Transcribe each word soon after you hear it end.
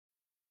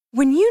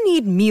When you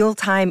need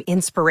mealtime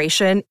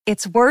inspiration,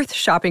 it's worth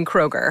shopping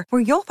Kroger,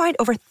 where you'll find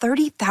over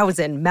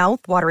 30,000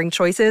 mouth-watering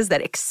choices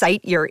that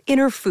excite your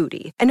inner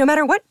foodie. And no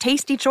matter what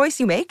tasty choice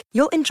you make,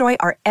 you'll enjoy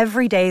our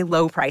everyday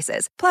low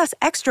prices, plus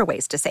extra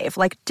ways to save,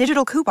 like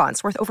digital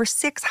coupons worth over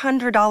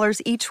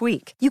 $600 each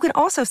week. You can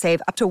also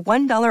save up to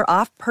 $1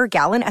 off per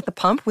gallon at the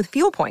pump with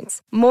fuel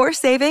points. More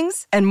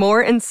savings and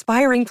more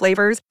inspiring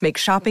flavors make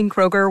shopping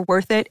Kroger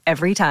worth it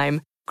every time.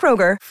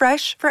 Kroger,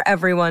 fresh for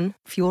everyone.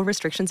 Fuel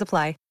restrictions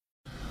apply.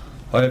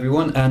 Hi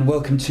everyone, and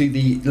welcome to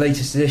the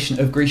latest edition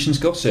of Grecian's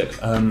Gossip.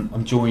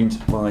 I'm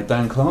joined by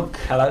Dan Clark.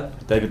 Hello.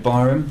 David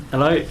Byram.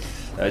 Hello.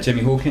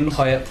 Jamie Hawkins.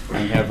 Hiya.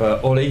 And we have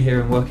Ollie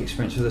here in work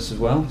experience with us as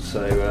well.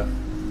 So,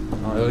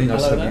 hi Ollie,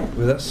 nice to have you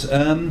with us.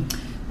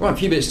 Right, a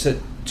few bits to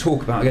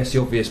talk about. I guess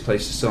the obvious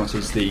place to start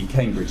is the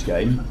Cambridge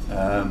game,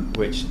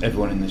 which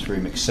everyone in this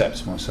room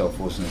except myself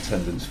was in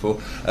attendance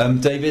for.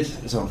 David,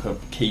 as a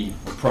key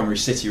primary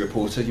City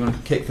reporter, do you want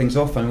to kick things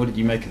off? And what did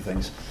you make of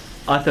things?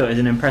 I thought it was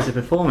an impressive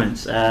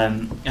performance. I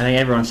think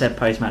everyone said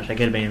post-match they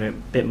could have been a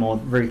bit more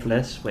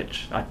ruthless,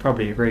 which I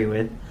probably agree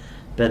with.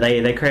 But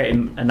they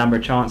created a number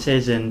of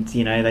chances, and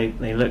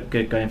they looked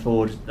good going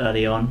forward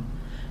early on.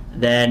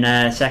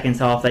 Then second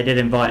half they did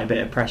invite a bit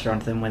of pressure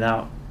onto them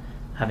without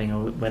having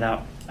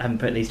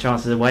put these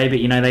chances away. But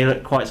they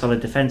looked quite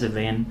solid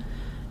defensively, and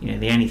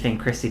the only thing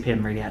Christy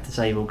Pym really had to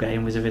save all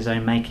game was of his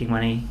own making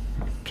when he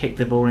kicked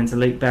the ball into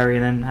Luke Berry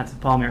and then had to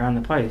palm it around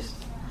the post.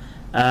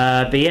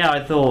 But yeah,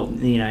 I thought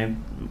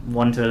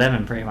 1 to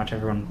 11 pretty much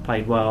everyone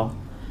played well.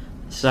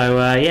 So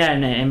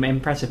an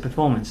impressive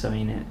performance. I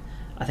mean,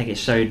 I think it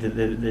showed that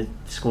the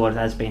squad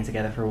has been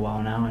together for a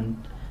while now, and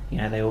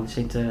they all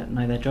seem to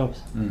know their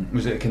jobs.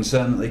 Was it a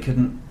concern that they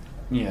couldn't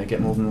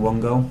get more than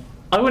one goal?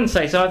 I wouldn't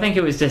say so. I think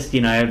it was just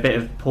a bit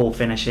of poor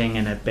finishing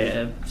and a bit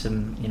of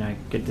some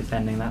good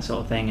defending, that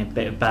sort of thing. A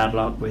bit of bad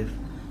luck with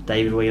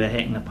David Wheeler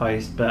hitting the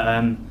post. But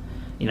on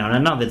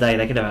another day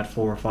they could have had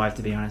 4 or 5.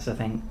 To be honest, I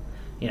think.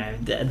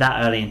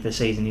 That early into the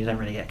season, you don't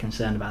really get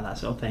concerned about that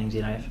sort of things.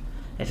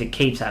 If it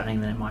keeps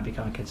happening, then it might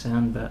become a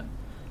concern. But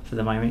for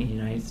the moment,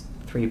 it's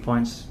 3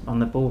 points on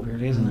the board,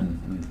 really,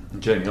 isn't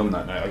it? Jamie, on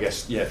that note, I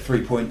guess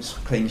 3 points,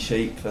 clean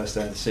sheet, first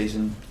day of the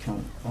season.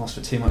 Can't ask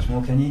for too much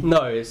more, can you?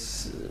 No,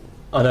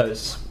 I know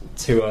it's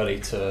too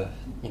early to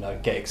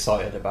get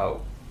excited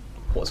about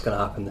what's going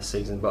to happen this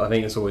season, but I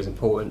think it's always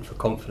important for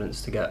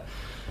confidence to get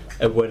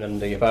a win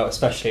under your belt,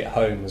 especially at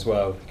home as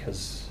well,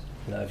 because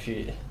if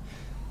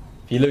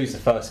you lose the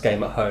first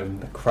game at home,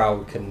 the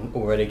crowd can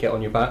already get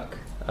on your back.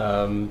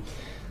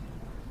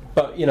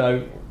 But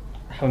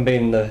having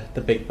been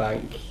the big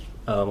bank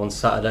on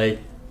Saturday,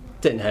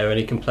 didn't hear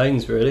any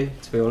complaints really,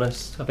 to be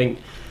honest. I think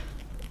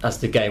as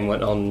the game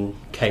went on,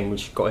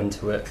 Cambridge got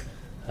into it.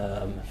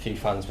 A few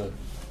fans were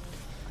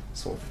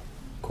sort of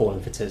calling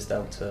for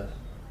Tisdale to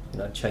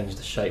change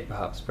the shape,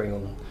 perhaps bring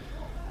on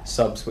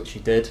subs, which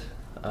he did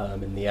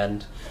in the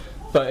end.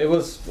 But it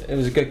was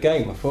a good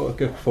game. I thought a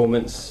good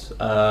performance.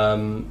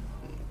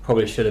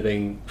 Probably should have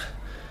been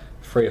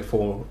 3 or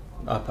 4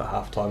 up at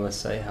half time, I'd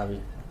say,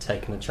 having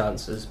taken the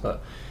chances.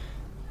 But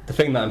the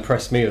thing that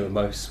impressed me the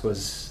most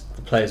was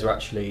the players were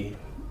actually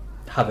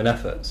having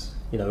efforts.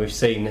 We've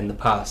seen in the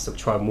past they'll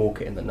try and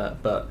walk it in the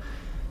net, but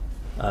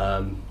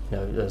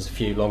there's a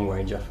few long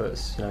range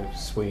efforts.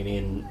 Sweeney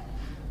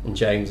and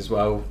James as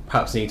well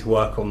perhaps need to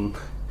work on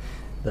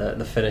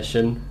the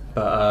finishing,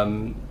 but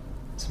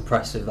it's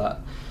impressive that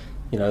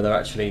they're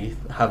actually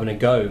having a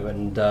go.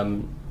 And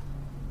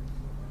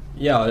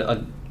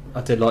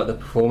I did like the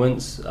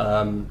performance.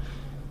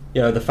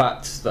 The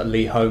fact that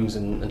Lee Holmes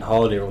and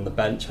Hardy are on the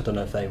bench, I don't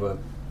know if they were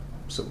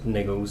sort of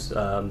niggles,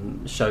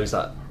 shows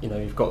that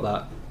you've got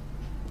that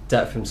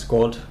depth in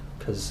squad,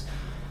 because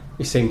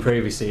we've seen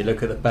previously, you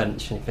look at the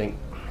bench and you think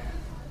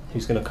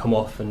who's going to come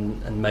off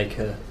and make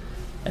an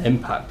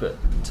impact, but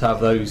to have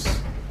the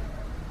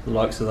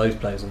likes of those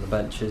players on the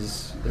bench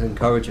is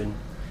encouraging.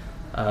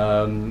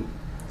 It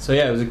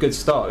was a good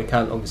start. We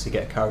can't obviously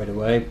get carried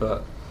away,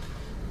 but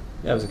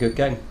it was a good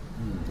game.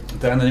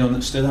 Dan, anyone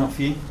that stood out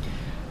for you?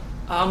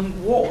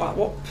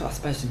 What I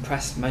suppose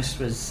impressed most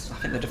was, I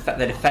think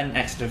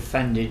Exeter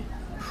defended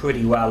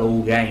pretty well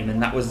all game,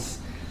 and that was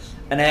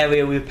an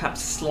area we were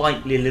perhaps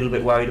slightly a little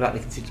bit worried about.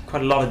 They conceded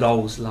quite a lot of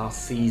goals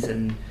last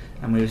season,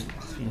 and we were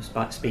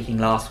speaking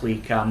last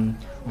week.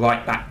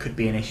 Right back could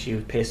be an issue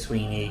with Pierce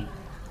Sweeney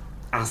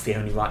as the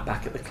only right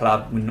back at the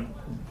club.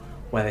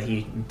 Whether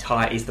he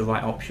is the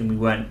right option, we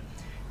weren't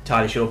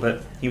entirely sure,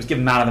 but he was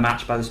given man of the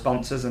match by the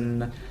sponsors,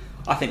 and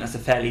I think that's a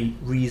fairly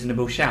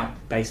reasonable shout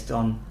based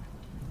on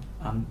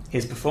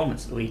his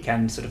performance at the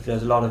weekend.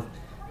 There's a lot of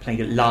playing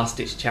at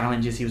last-ditch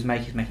challenges he was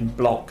making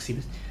blocks.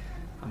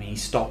 He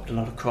stopped a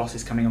lot of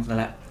crosses coming off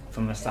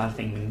from the start. I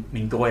think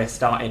Mingoya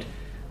started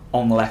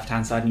on the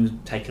left-hand side and he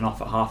was taken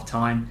off at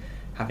half-time,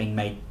 having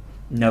made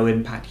no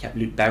impact. He kept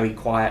Luke Berry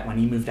quiet when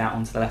he moved out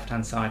onto the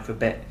left-hand side for a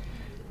bit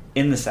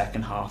in the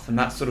second half, and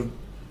that sort of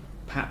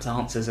perhaps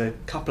answers a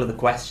couple of the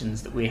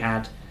questions that we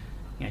had.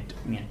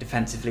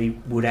 Defensively,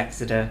 would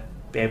Exeter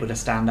be able to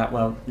stand up?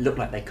 Well, it looked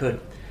like they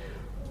could.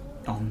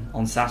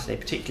 on Saturday,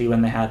 particularly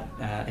when they had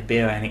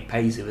Ibira and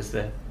Ikpeazu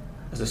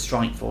as a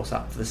strike force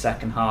up for the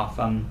second half.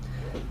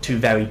 Two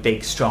very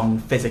big, strong,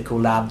 physical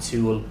lads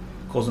who will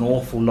cause an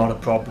awful lot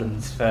of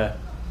problems for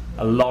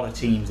a lot of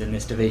teams in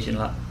this division.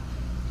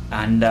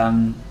 And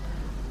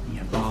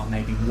bar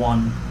maybe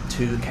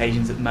 1-2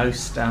 occasions at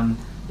most,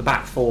 the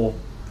back four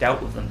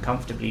dealt with them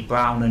comfortably.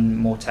 Brown and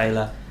Moore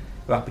Taylor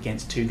were up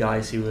against two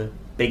guys who were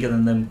bigger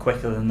than them,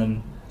 quicker than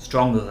them,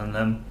 stronger than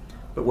them,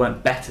 but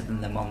weren't better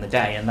than them on the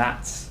day, and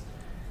that's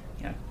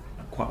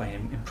quite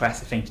an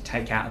impressive thing to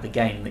take out of the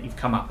game, that you've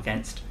come up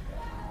against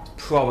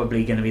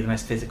probably going to be the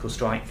most physical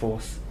strike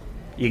force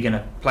you're going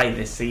to play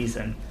this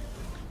season,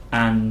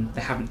 and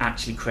they haven't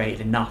actually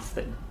created enough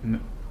that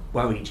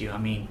worried you. I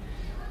mean,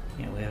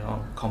 we're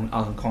on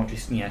commentary,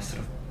 sort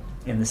of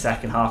in the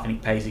second half,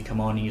 and Ikpeazu come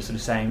on, and you're sort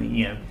of saying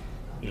that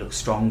he looks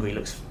stronger, he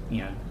looks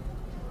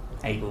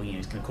able,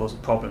 he's going to cause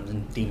problems,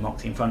 and Dean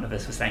Moxey in front of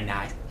us was saying,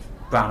 nah,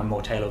 Brown and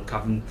Moore Taylor will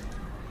cover him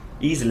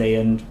easily,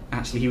 and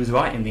actually he was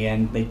right in the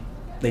end.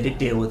 They did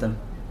deal with them,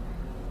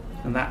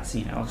 and that's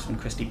obviously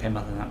Christy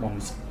Pimmer, and that one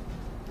was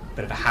a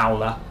bit of a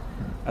howler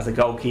as a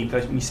goalkeeper.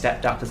 You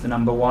stepped up as the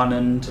number one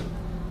and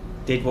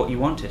did what you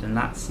wanted, and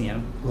that's I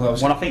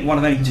think one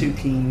of only two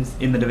teams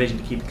in the division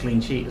to keep a clean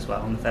sheet as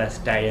well on the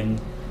first day, and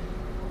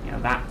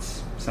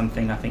that's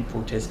something I think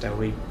Fortista will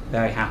be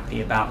very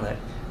happy about, that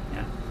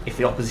if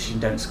the opposition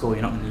don't score,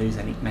 you're not going to lose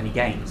many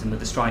games, and with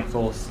the strike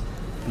force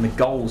and the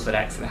goals that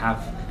Exeter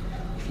have,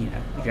 if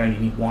you only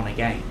need one a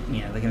game,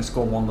 they're going to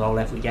score one goal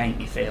every game,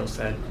 you feel.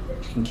 So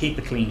if you can keep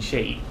a clean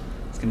sheet,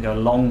 it's going to go a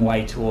long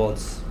way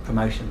towards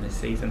promotion this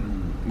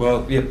season.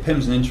 Well, yeah,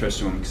 Pim's an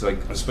interesting one, because I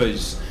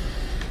suppose,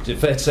 is it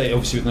fair to say,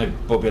 obviously with no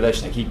Bobby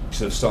Olejnik, he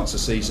sort of starts the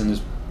season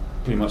as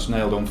pretty much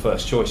nailed on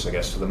first choice, I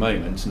guess, for the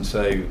moment, and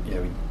so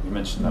we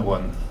mentioned that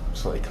one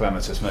slightly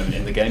calamitous moment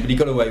in the game, but he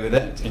got away with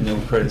it, in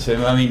all credit to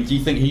him. I mean, do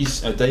you think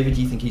he's David,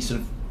 do you think he's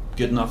sort of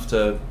good enough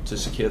to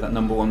secure that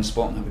number one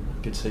spot and have a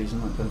good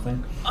season, that kind of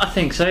thing? I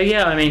think so,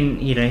 yeah. I mean,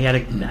 he had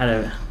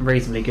a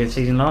reasonably good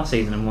season last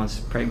season and was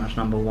pretty much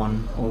number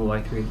one all the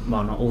way through.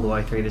 Well, not all the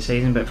way through the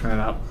season, but from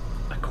about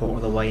a quarter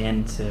of the way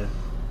in to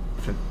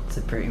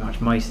pretty much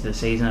most of the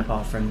season,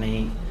 apart from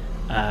the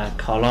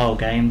Carlisle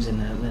games in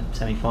the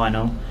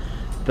semi-final.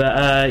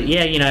 But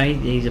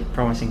he's a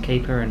promising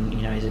keeper, and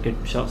he's a good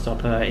shot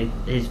stopper.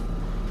 His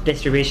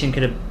distribution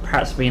could have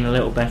perhaps been a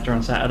little better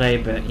on Saturday,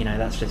 but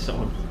that's just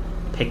sort of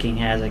picking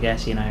hairs, I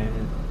guess. I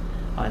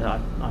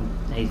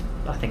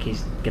think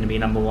he's going to be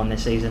number one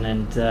this season,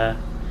 and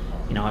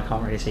I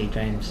can't really see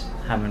James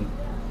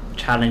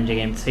challenging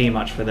him too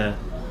much for the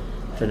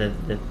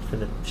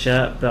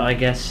shirt. But I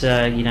guess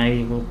we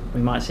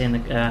might see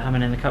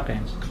Hammond in the cup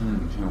games.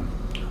 Sure.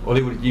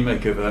 Ollie, what did you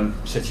make of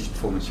City's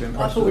performance?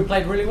 I thought we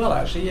played really well,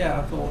 actually. Yeah,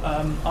 I thought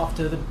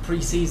after the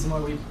pre-season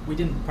where we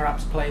didn't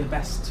perhaps play the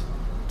best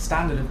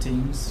standard of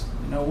teams,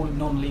 all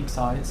non-league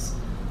sides.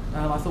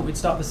 I thought we'd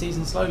start the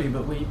season slowly,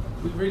 but we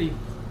really,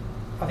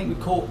 I think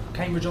we caught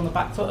Cambridge on the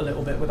back foot a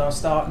little bit with our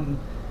start and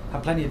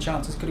had plenty of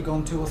chances. Could have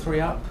gone 2 or 3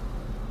 up,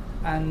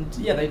 and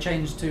they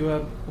changed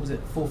to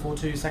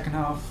 4-4-2 second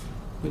half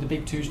with the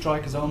big two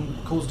strikers on,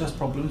 caused us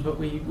problems, but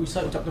we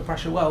soaked up the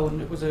pressure well,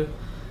 and it was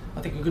I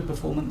think a good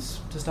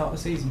performance to start the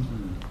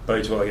season.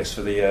 Bodes well, I guess,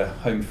 for the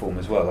home form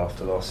as well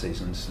after last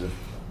season's sort of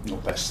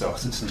not best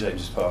start at St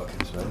James's Park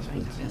as well.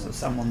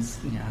 Someone's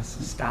has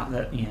a stat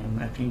that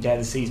opening day of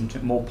the season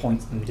took more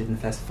points than we did in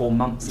the first 4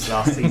 months of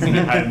last season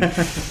at home,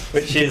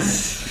 which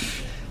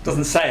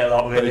doesn't say a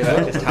lot really.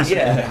 Just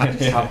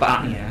how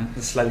bad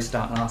the slow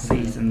start last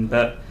season.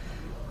 But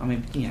I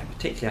mean,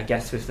 particularly I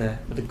guess with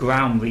the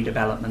ground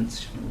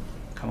redevelopments, we'll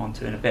come on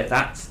to in a bit.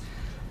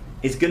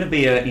 It's going to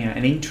be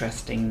an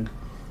interesting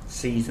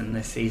season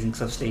this season,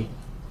 because obviously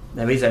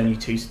there is only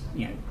two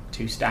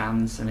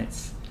stands, and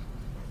it's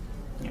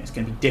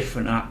going to be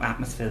different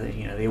atmosphere.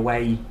 The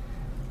away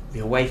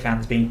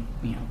fans being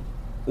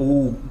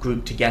all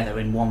grouped together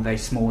in one very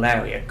small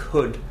area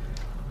could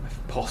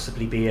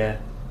possibly be a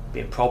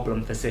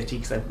problem for City,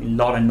 because a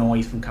lot of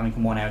noise coming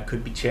from one area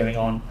could be cheering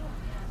on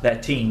their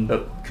team.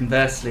 But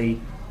conversely,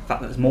 the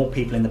fact that there's more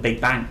people in the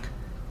Big Bank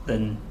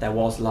than there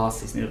was last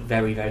season, it was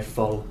very, very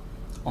full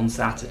on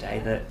Saturday.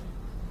 That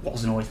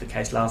wasn't always the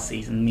case last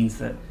season. Means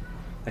that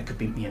there could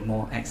be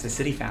more Exeter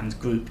City fans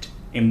grouped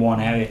in one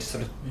area to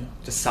sort of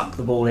to suck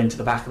the ball into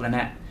the back of the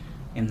net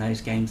in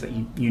those games that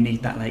you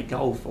need that late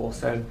goal for.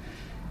 So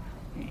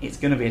it's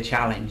going to be a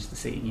challenge the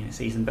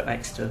season, but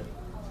Exeter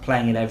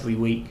playing it every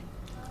week,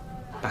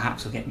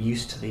 perhaps will get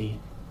used to the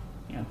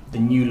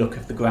new look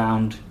of the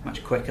ground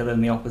much quicker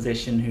than the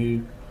opposition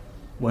who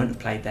won't have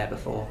played there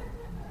before.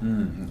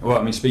 Well,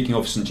 I mean, speaking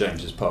of St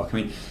James's Park, I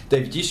mean,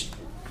 David, do you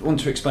want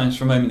to explain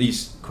for a moment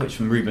these quotes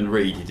from Ruben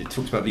Reid? He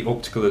talked about the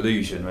optical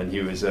illusion when he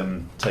was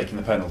taking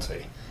the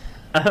penalty.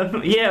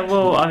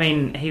 Well, I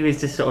mean, he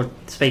was just sort of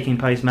speaking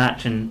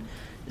post-match and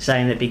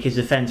saying that because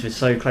the fence was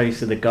so close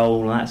to the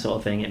goal and that sort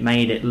of thing, it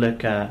made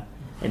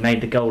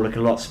the goal look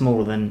a lot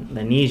smaller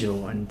than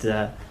usual, and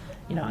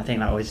I think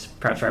that was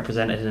perhaps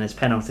represented in his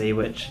penalty,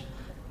 which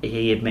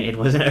he admitted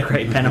wasn't a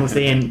great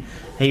penalty, and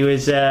he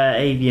was,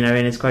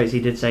 in his quotes he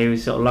did say he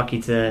was sort of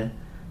lucky to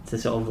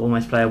sort of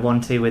almost play a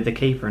 1-2 with the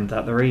keeper and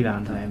duck the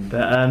rebound home.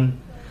 But I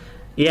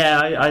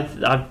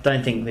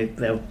don't think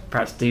they'll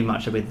perhaps do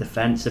much with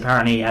defence.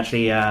 Apparently,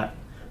 actually,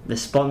 the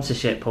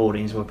sponsorship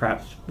hoardings were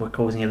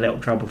causing a little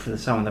trouble for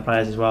some of the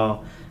players as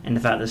well, in the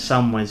fact that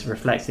some was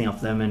reflecting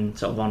off them and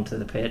sort of onto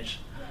the pitch.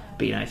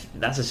 But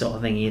that's the sort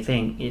of thing you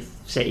think if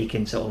City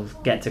can sort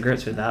of get to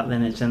grips with that,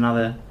 then it's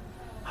another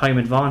home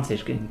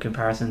advantage in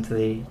comparison to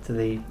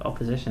the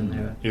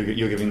opposition.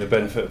 You're giving the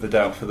benefit of the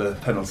doubt for the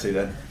penalty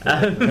then.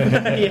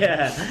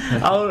 Yeah,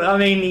 I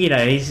mean,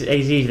 he's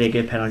usually a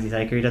good penalty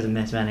taker. He doesn't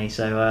miss many.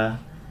 So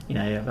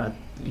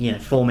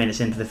 4 minutes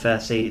into the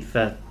first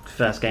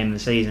game of the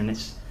season,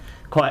 it's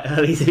quite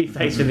early to be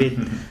faced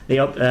with the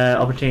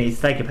opportunity to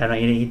take a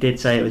penalty. He did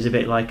say it was a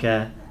bit like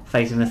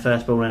facing the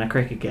first ball in a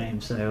cricket game.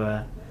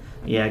 So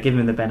give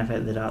him the benefit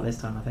of the doubt this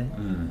time, I think.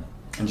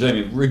 And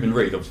Jamie, Ruben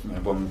Reid, obviously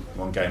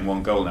one game,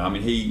 1 goal now. I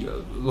mean,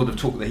 a lot of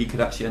talk that he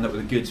could actually end up with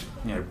a good,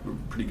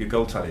 pretty good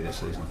goal tally this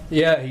season.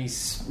 Yeah,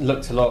 he's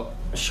looked a lot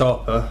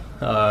sharper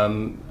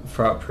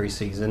throughout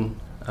pre-season.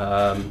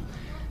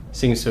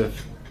 Seems to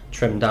have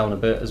trimmed down a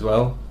bit as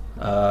well.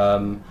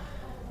 I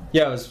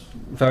was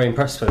very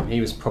impressed with him. He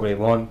was probably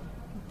my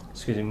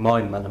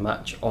man of the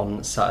match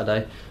on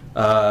Saturday.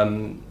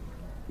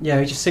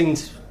 He just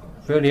seemed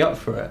really up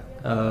for it.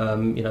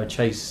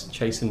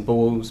 Chasing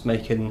balls,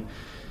 making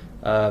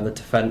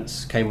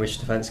the Cambridge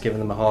defence giving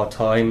them a hard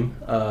time.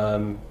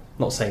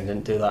 Not saying he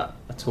didn't do that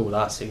at all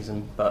last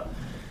season, but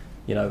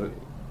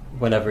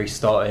whenever he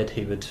started,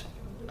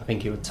 I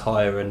think he would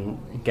tire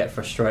and get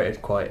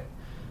frustrated quite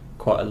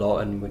a lot,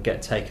 and would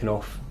get taken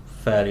off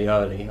fairly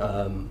early.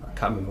 I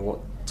can't remember what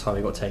time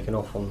he got taken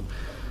off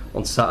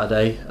on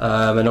Saturday,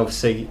 and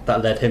obviously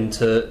that led him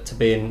to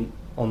being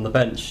on the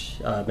bench,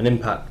 an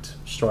impact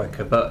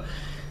striker. But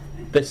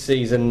this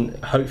season,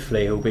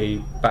 hopefully, he'll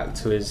be back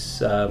to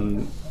his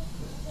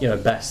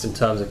best in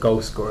terms of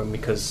goal scoring,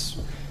 because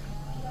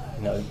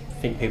I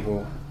think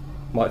people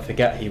might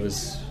forget he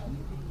was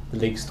the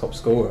league's top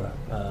scorer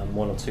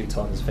 1 or 2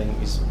 times. I think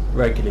he's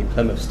regularly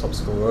Plymouth's top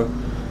scorer,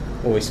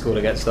 always scored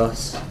against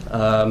us,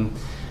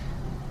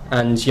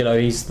 and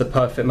he's the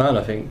perfect man,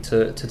 I think,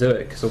 to do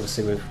it, because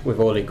obviously with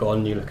Ollie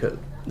gone, you look at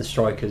the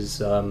strikers.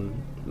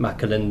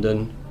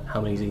 McAlinden,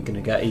 how many is he going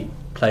to get? He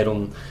played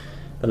on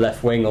the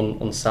left wing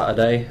on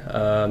Saturday,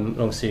 and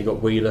obviously you've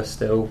got Wheeler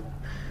still.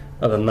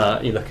 Other than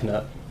that, you're looking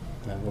at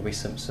Robbie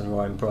Simpson,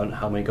 Ryan Brunt.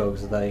 How many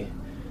goals are they're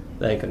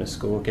going to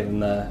score given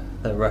their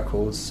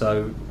records?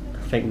 So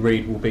I think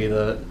Reid will be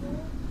the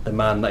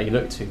man that you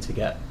look to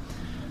get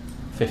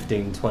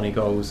 15-20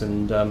 goals,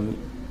 and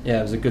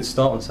it was a good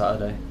start on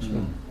Saturday.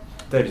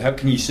 David, how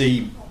can you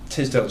see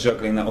Tisdale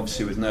juggling that,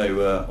 obviously with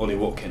no Ollie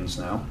Watkins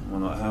now?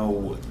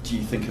 How do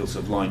you think he'll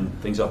sort of line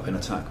things up in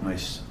attack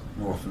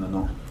more often than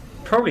not?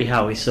 Probably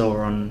how we saw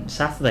on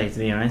Saturday, to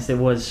be honest. It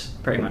was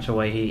pretty much a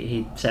way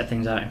he set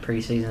things out in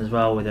pre-season as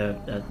well, with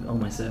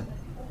almost a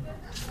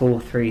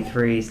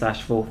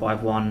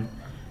 4-3-3/4-5-1.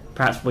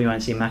 Perhaps we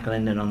won't see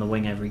McAlinden on the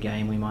wing every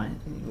game. We might,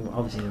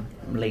 obviously,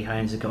 Lee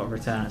Holmes has got a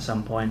return at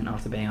some point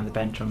after being on the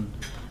bench on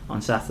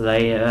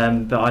Saturday.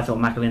 But I thought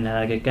McAlinden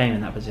had a good game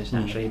in that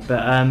position, actually.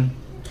 But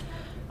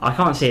I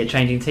can't see it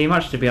changing too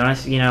much, to be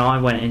honest. I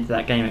went into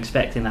that game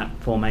expecting that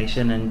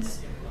formation, and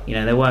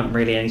there weren't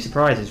really any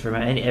surprises from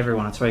it.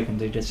 Everyone I've spoken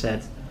to just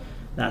said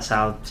that's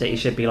how City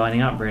should be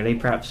lining up, really.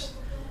 Perhaps,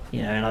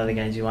 in other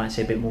games you might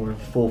see a bit more of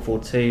a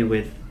 4-4-2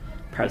 with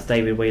perhaps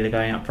David Wheeler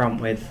going up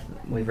front with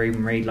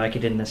Ruben Reid like he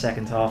did in the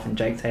second half, and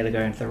Jake Taylor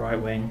going to the right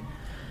wing.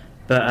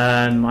 But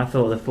I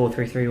thought the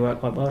 4-3-3 worked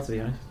quite well, to be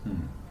honest.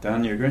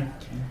 Dan, you agree?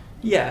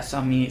 Yes,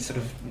 I mean it's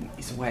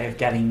a way of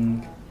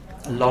getting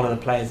a lot of the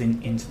players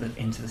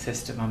into the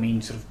system. I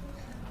mean,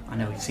 I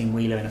know we've seen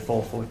Wheeler in a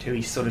 4-4-2.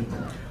 He sort of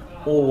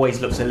always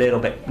looks a little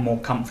bit more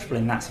comfortable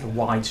in that sort of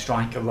wide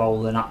striker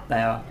role than up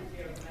there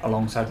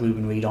alongside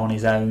Ruben Reid on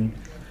his own.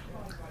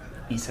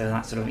 So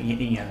that sort of the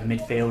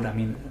midfield. I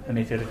mean, the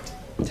midfield of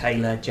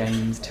Taylor,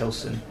 James,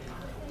 Tilson,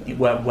 it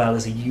worked well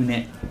as a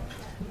unit.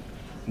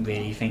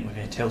 Really, you think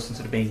with Tilson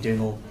sort of doing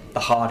all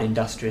the hard,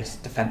 industrious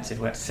defensive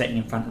work, sitting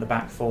in front of the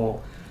back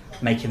four,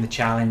 making the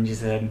challenges,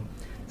 sort of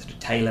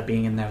Taylor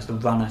being in there as the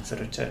runner, sort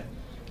of to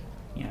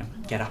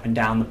get up and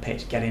down the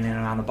pitch, get in and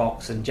around the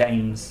box, and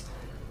James.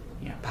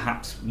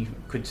 Perhaps you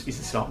could. It's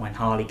a slot when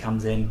Harley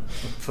comes in,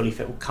 fully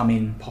fit, will come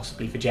in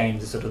possibly for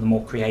James as sort of the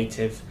more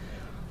creative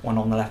one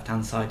on the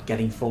left-hand side,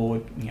 getting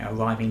forward,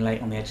 arriving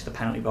late on the edge of the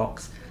penalty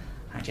box.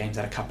 James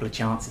had a couple of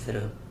chances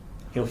that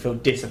he'll feel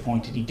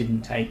disappointed he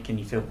didn't take, and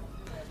you feel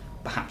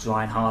perhaps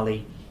Ryan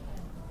Harley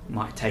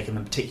might have taken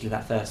them, particularly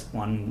that first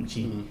one which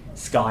he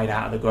skied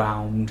out of the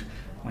ground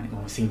when it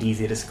almost seemed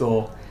easier to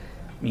score.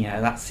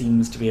 That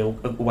seems to be a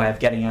way of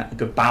getting a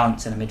good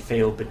balance in the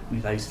midfield, but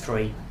with those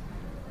three.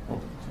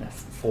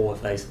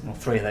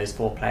 Three of those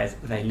 4 players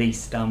at the very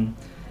least,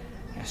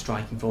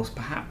 striking force.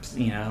 Perhaps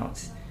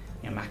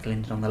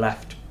McAlinden on the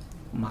left,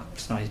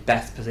 perhaps not his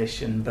best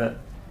position, but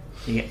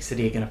if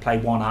City are going to play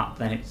one up,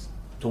 then it's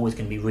it's always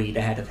going to be Reed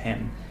ahead of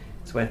him.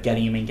 It's worth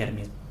getting him in, getting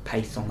his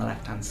pace on the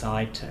left-hand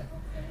side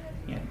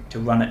to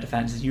run at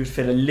defences. You would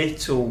feel a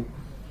little,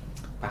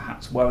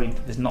 perhaps, worried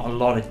that there's not a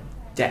lot of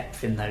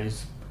depth in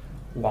those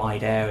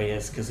wide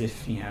areas, because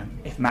if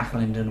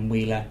McAlinden and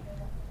Wheeler,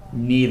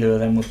 neither of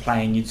them were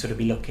playing, you'd sort of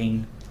be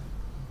looking,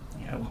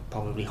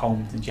 probably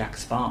Holmes and Jack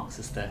Sparks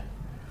as the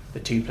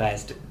two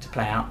players to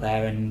play out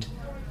there, and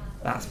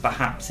that's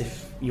perhaps,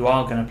 if you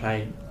are going to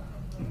play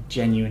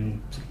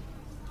genuine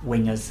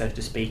wingers, so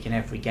to speak, in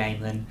every game,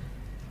 then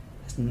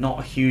there's not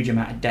a huge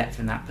amount of depth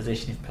in that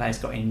position. If players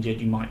got injured,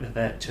 you might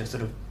revert to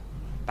sort of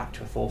back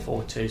to a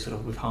 4-4-2, sort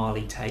of with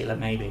Harley, Taylor,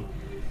 maybe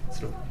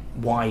sort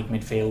of wide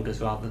midfielders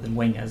rather than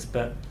wingers.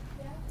 But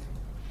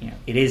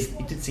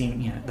it did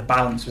seem the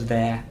balance was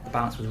there, the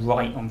balance was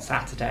right on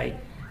Saturday.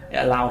 It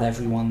allowed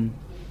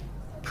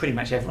pretty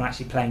much everyone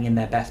actually playing in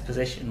their best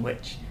position,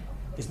 which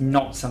is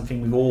not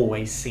something we've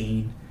always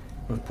seen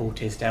with Paul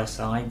Tisdale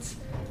sides.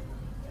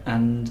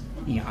 And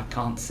I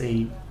can't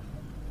see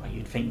why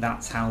you'd think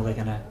that's how they're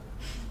going to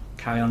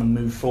carry on and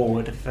move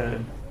forward for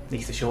at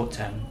least the short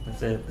term with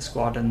the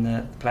squad and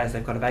the players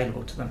they've got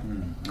available to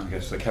them. I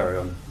guess they carry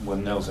on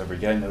 1-0 every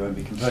game, they won't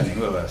be complaining,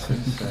 will they? So,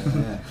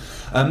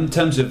 in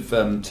terms of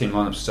team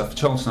lineup stuff,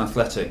 Charlton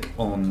Athletic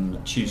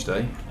on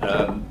Tuesday.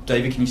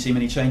 David, can you see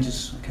many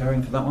changes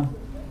occurring for that one?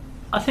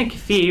 I think a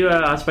few.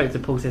 I spoke to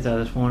Paul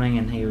Tisdale this morning,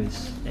 and he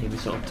was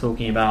sort of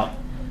talking about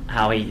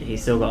how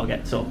he's still got to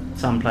get sort of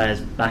some players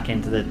back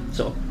into the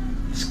sort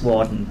of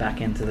squad and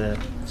back into the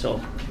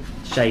sort of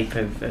shape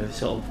of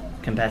sort of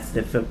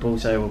competitive football.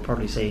 So we'll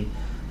probably see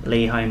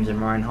Lee Holmes and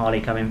Ryan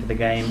Harley come in for the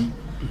game.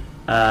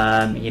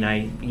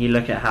 You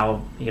look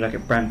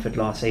at Brentford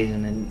last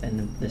season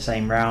in the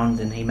same round,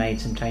 and he made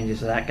some changes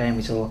for that game.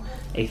 We saw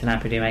Ethan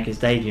Ampadu make his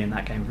debut in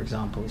that game, for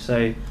example.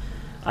 So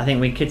I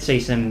think we could see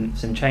some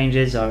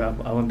changes. I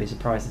wouldn't be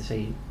surprised to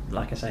see,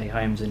 like I say,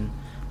 Holmes and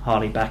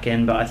Harley back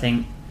in, but I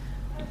think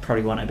you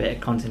probably want a bit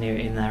of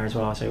continuity in there as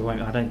well. So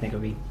I don't think it'll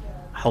be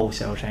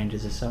wholesale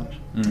changes as such.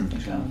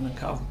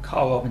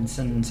 Carl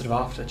Robinson, sort of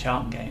after the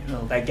Charlton game,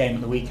 their game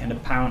at the weekend,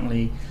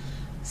 apparently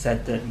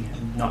said that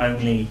not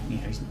only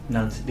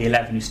none of the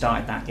 11 who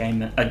started that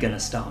game are going to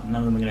start,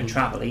 none of them are going to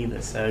travel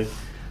either. So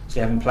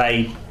you haven't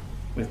played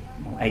with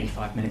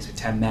 85 minutes with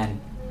 10 men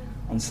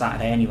on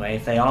Saturday anyway.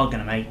 If they are going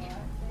to make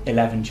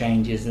 11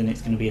 changes, then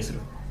it's going to be a sort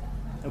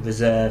of a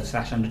reserve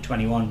 / under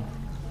 21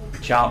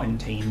 Charlton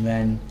team.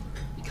 Then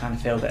you kind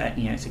of feel that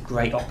it's a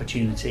great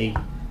opportunity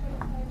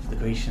for the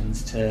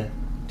Grecians to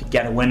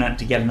get a winner,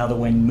 to get another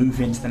win, move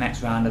into the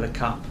next round of the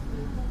cup,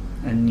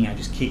 and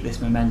just keep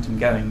this momentum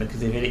going.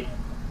 Because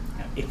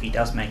if he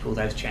does make all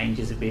those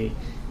changes, you'd be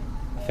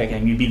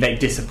very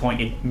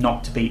disappointed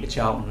not to beat the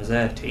Charlton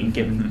reserve team,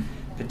 given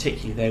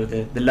particularly they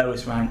were the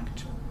lowest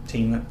ranked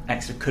team that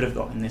Exeter could have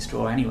got in this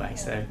draw anyway.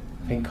 So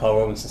I think Carl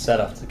Robinson said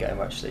after the game,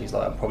 actually, he's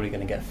like, I'm probably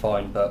going to get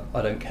fined, but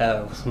I don't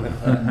care, or something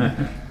like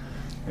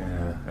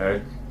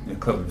that. The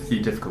club have a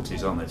few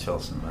difficulties, aren't they,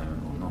 Charlton, at the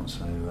moment, or not?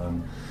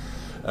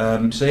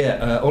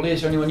 So, Ollie,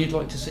 is there anyone you'd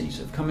like to see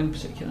sort of come in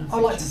particular?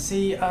 I'd like to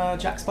see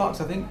Jack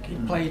Sparks. I think he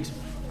played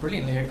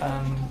brilliantly.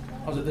 I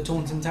was at the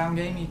Taunton Town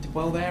game, he did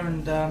well there,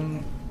 and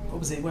what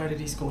was it, where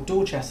did he score?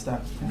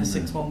 Dorchester, in the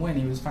 6-1 win.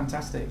 He was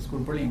fantastic, he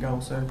scored a brilliant goal.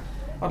 So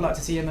I'd like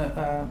to see him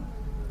at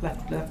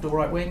left or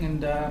right wing,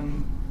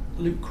 and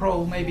Luke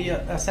Kroll maybe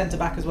a centre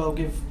back as well.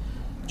 Give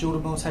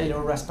Jordan Moore-Taylor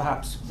a rest,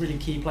 perhaps. Really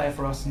key player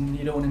for us, and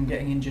you don't want him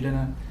getting injured in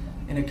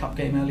a cup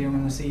game earlier on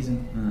in the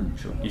season.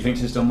 Sure. You think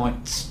Tisdale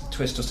might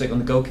twist or stick on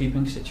the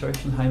goalkeeping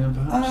situation, Heyman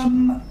perhaps?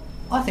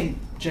 I think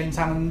James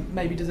Hammond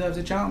maybe deserves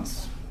a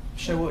chance.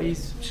 Show what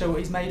he's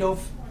made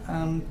of.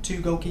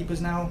 2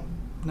 goalkeepers now,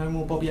 no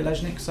more Bobby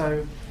Olejnik.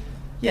 So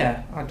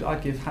yeah,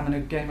 I'd give Hammond a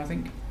game, I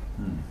think.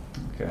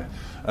 Okay.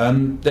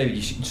 David,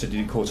 you said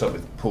you caught up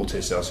with Paul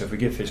Tisdale, so if we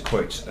give his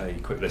quote a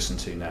quick listen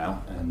to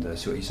now and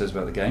see what he says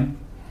about the game.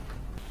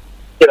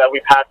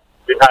 We've had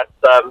a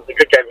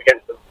good game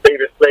against them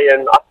previously,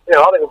 and I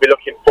think we'll be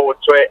looking forward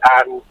to it.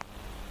 And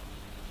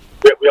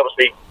we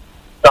obviously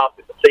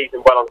started the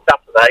season well on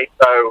Saturday,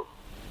 so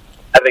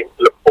everything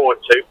to look forward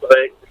to for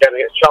the game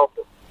against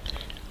Charlton.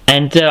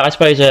 And I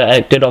suppose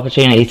a good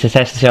opportunity to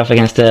test yourself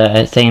against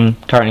a team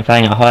currently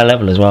playing at a higher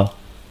level as well.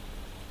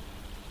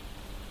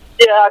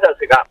 Yeah, I don't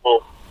think that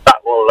will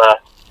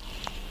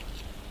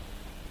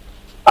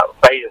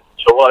phase us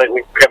at all. I think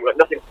we haven't got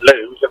nothing to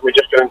lose, and we're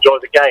just going to enjoy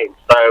the game.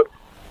 So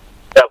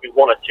there'll be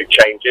 1 or 2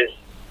 changes.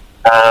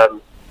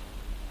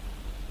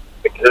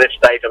 Because at this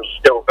stage, I'm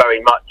still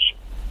very much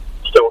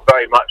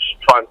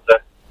trying to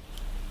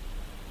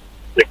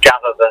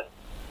gather the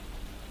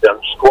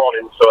squad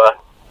into a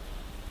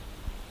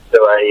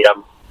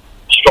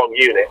strong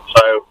unit.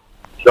 So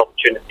it's an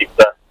opportunity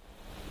for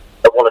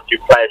 1 or 2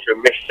 players who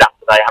missed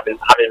Saturday, having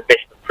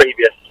missed the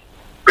previous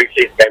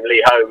pre-season game,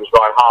 Lee Holmes,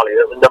 Ryan Harley.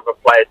 There's a number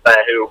of players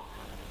there who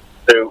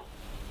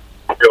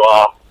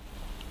are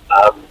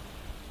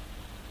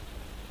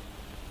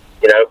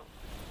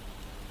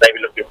maybe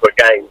looking for a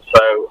game.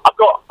 So I've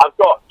got a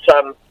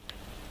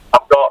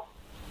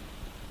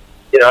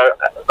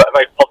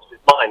very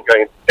positive mind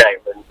going into the game,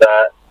 and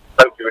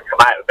hopefully we come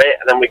out of it,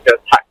 and then we can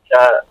attack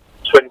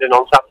Swindon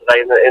on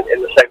Saturday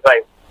in the same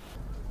vein.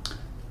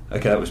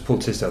 Okay, that was Paul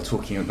Tisdale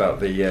talking about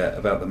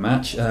the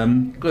match.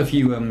 Got a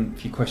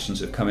few questions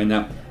that have come in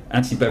now.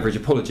 Anthony Beveridge,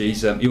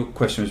 apologies. Your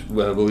question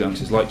was, Will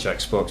youngsters like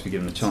Jack Sparks be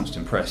given the chance to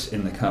impress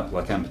in the Cup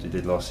like Ampadu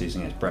did last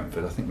season against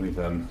Brentford? I think we've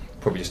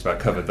probably just about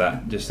covered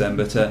that just then.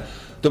 But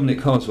Dominic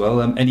Carswell,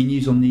 any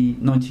news on the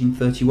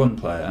 1931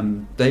 player?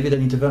 David,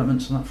 any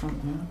developments on that front?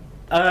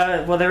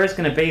 Well, there is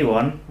going to be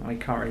one. I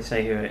can't really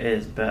say who it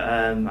is, but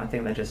I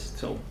think they're just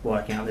sort of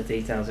working out the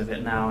details of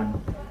it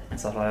now and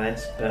stuff like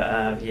this.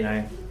 But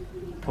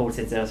Paul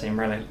Tisdale seemed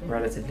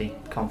relatively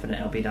confident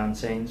it'll be done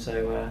soon.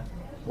 So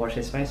watch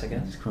this space, I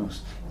guess.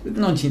 Crossed. With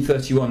the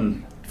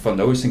 1931 fund,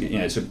 I always think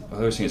it's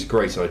a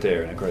great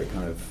idea and a great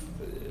kind of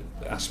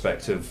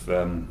aspect of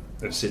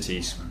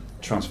City's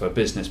transfer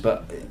business.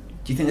 But do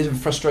you think there's a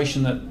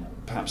frustration that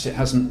perhaps it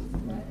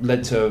hasn't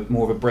led to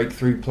more of a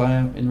breakthrough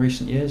player in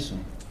recent years?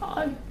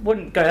 I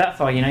wouldn't go that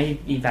far.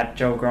 You've had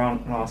Joel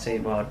Grant last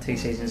season, 2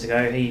 seasons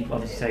ago. He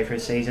obviously stayed for a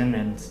season,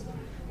 and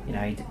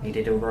he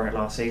did all right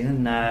last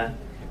season.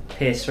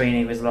 Pierce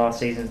Sweeney was last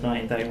season's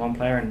 1931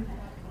 player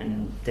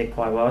and did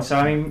quite well.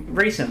 So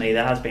recently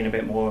there has been a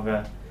bit more of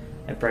a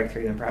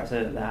breakthrough than perhaps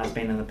there has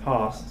been in the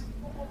past.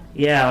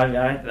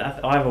 Yeah,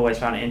 I've always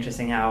found it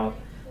interesting how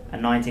a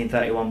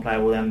 1931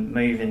 player will then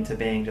move into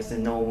being just a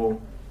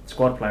normal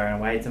squad player in a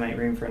way to make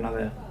room for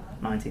another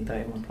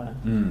 1931 player.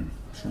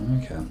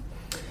 Okay.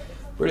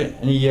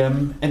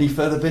 Brilliant. Any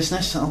further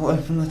business? I'll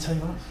open the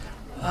table.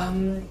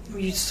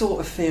 You sort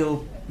of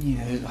feel,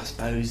 I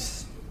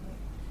suppose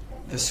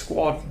the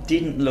squad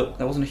didn't look.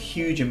 There wasn't a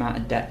huge amount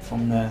of depth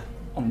on the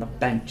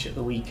bench at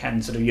the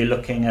weekend. Sort of, you're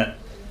looking at,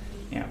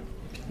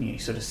 you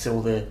sort of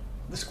saw the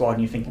squad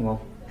and you're thinking,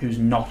 well, who's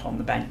not on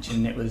the bench?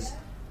 And it was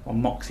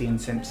Moxey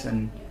and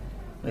Simpson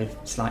with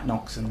slight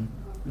knocks, and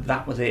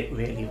that was it.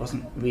 Really, it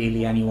wasn't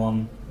really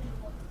anyone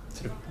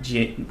sort of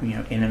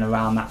in and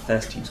around that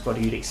first team squad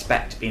who you'd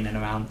expect to be in and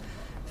around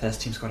first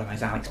team squad.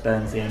 Otherwise, Alex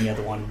Burns, the only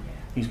other one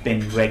who's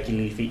been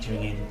regularly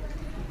featuring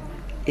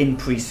in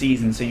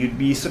pre-season. So you'd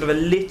be sort of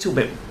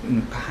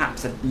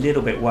perhaps a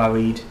little bit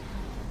worried.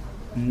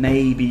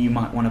 Maybe you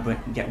might want to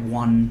get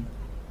one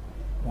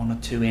or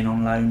two in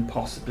on loan,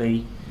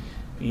 possibly.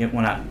 You don't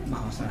want to.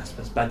 I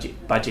suppose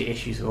budget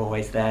issues are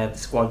always there. The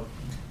squad,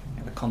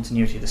 the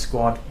continuity of the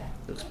squad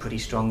looks pretty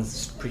strong.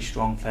 It's a pretty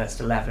strong first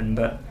 11,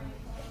 but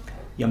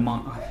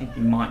I think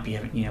you might be,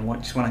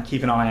 just want to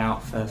keep an eye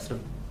out for sort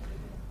of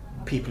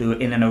people who are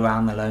in and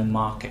around the loan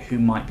market who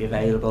might be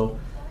available.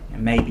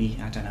 Maybe,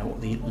 I don't know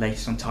what the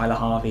latest on Tyler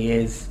Harvey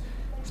is,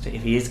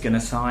 if he is going to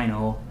sign,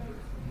 or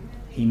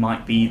he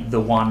might be the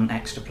one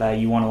extra player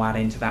you want to add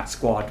into that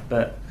squad.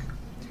 But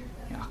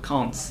I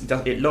can't.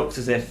 It looks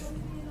as if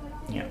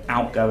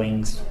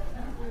outgoings,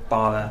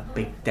 bar a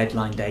big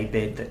deadline day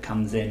bid that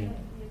comes in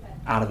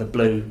out of the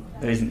blue,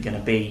 there isn't going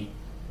to be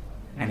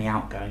any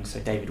outgoings. So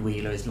David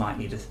Wheeler is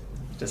likely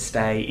to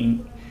stay.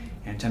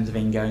 In terms of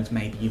ingoings,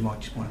 maybe you might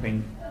just want to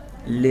bring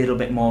a little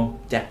bit more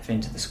depth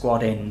into the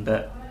squad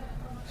but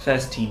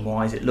first team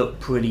wise, it looked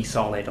pretty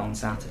solid on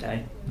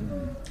Saturday.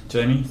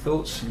 Jamie,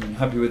 thoughts? Are you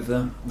happy with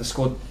the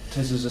squad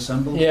Tiz has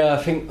assembled? Yeah, I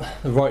think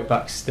the right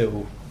back's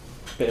still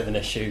a bit of an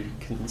issue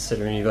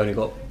considering you've only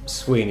got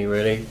Sweeney.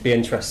 Really, be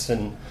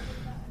interesting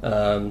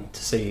to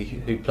see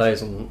who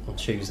plays on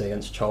Tuesday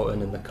against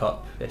Charlton in the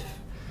Cup. If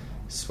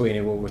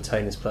Sweeney will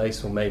retain his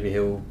place, or maybe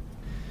he'll,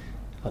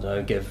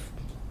 give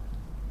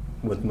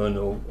Woodman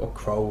or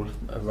Kroll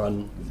a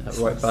run at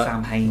right back.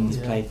 Sam Haynes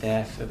played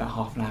there for about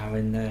half an hour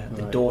in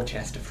the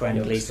Dorchester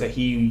friendly, so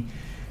he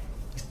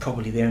is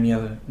probably the only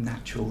other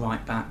natural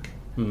right back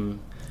in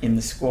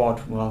the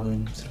squad, rather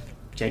than sort of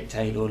Jake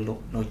Taylor or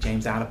Lloyd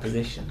James out of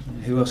position.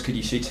 Who else could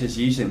you see Tiz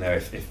using there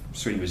if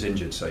Sweeney was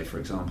injured, say, for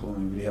example?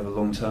 Would he have a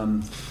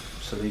long-term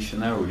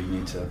solution there, or would he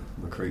need to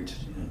recruit?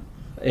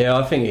 Yeah,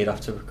 I think he'd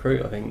have to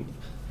recruit. I think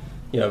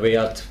we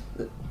had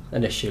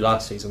an issue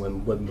last season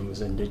when Woodman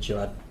was injured. You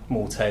had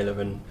Moore Taylor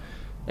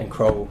and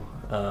Kroll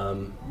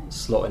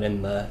slotting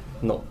in there,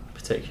 not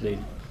particularly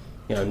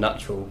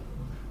natural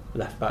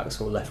left backs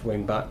or left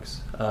wing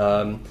backs.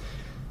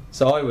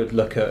 So I would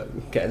look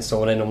at getting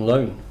someone in on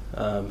loan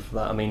for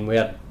that. We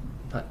had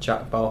that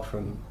Jack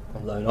Bartram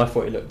on loan. I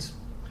thought he looked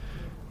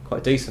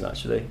quite decent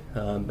actually,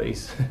 but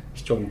he's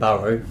joined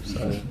Barrow,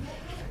 so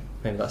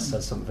maybe that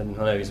says something.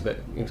 I know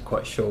he was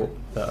quite short,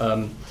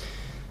 but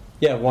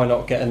why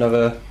not get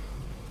another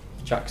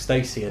Jack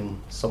Stacey and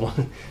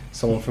someone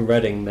from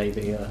Reading,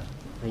 maybe a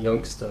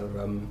youngster.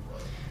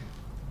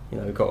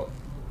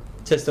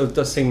 Tisdale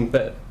does seem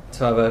to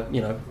have a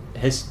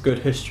good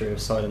history of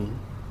signing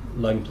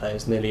loan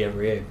players nearly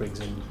every year. Brings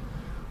in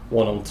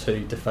 1 or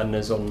 2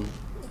 defenders on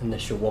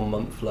initial 1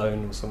 month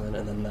loan or something,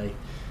 and then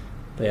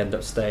they end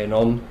up staying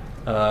on.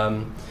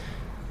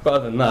 But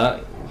other than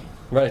that,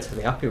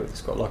 relatively happy with the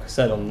squad. Like I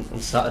said on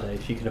Saturday,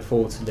 if you can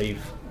afford to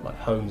leave like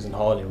Holmes and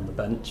Harley on the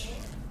bench.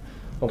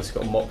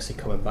 Obviously got Moxey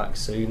coming back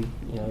soon.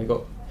 You've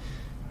got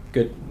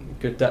good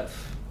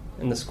depth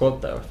in the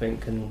squad there, I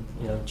think. And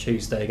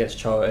Tuesday against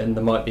Charlton,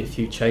 there might be a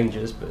few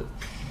changes, but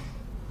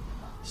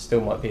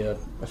still might be a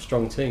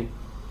strong team.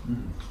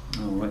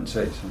 I'll wait and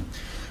see. So.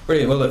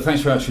 Brilliant. Well, look,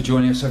 thanks very much for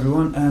joining us,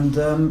 everyone, and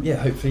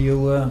hopefully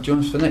you'll join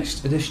us for the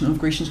next edition of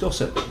Grecians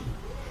Gossip.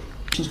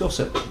 Grecians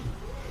Gossip.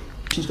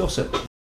 Grecians Gossip.